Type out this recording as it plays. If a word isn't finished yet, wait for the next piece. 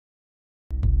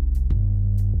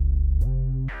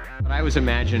But I was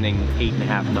imagining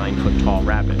 8.5, 9-foot tall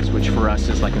rabbits, which for us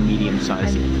is like a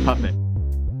medium-sized puppet.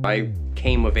 I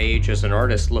came of age as an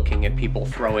artist looking at people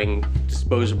throwing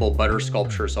disposable butter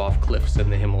sculptures off cliffs in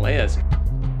the Himalayas.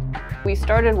 We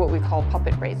started what we call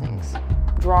puppet raisings,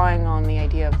 drawing on the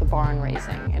idea of the barn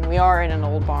raising, and we are in an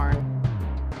old barn.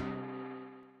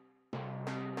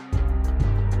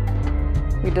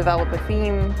 We develop a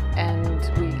theme and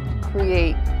we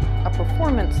create a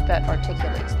performance that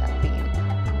articulates that theme.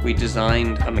 We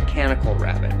designed a mechanical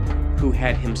rabbit who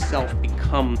had himself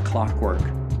become clockwork.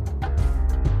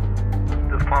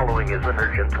 The following is an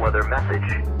urgent weather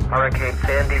message. Hurricane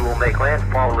Sandy will make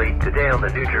landfall late today on the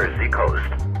New Jersey coast.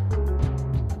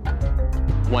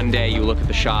 One day you look at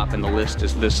the shop and the list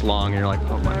is this long and you're like,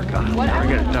 oh my God, I'll never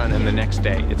get it done. And the next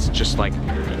day it's just like,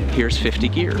 here's 50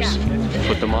 gears,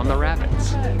 put them on the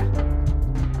rabbits.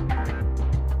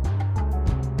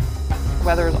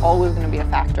 Weather is always going to be a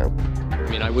factor. I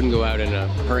mean, I wouldn't go out in a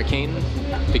hurricane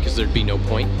because there'd be no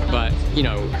point, but you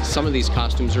know, some of these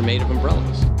costumes are made of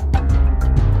umbrellas.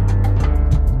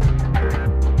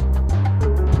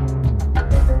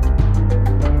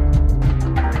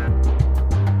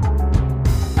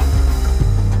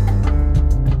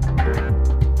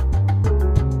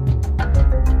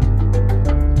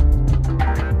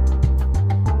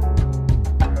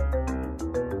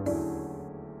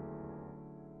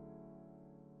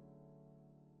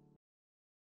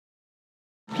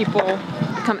 People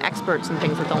become experts in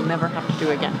things that they'll never have to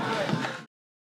do again.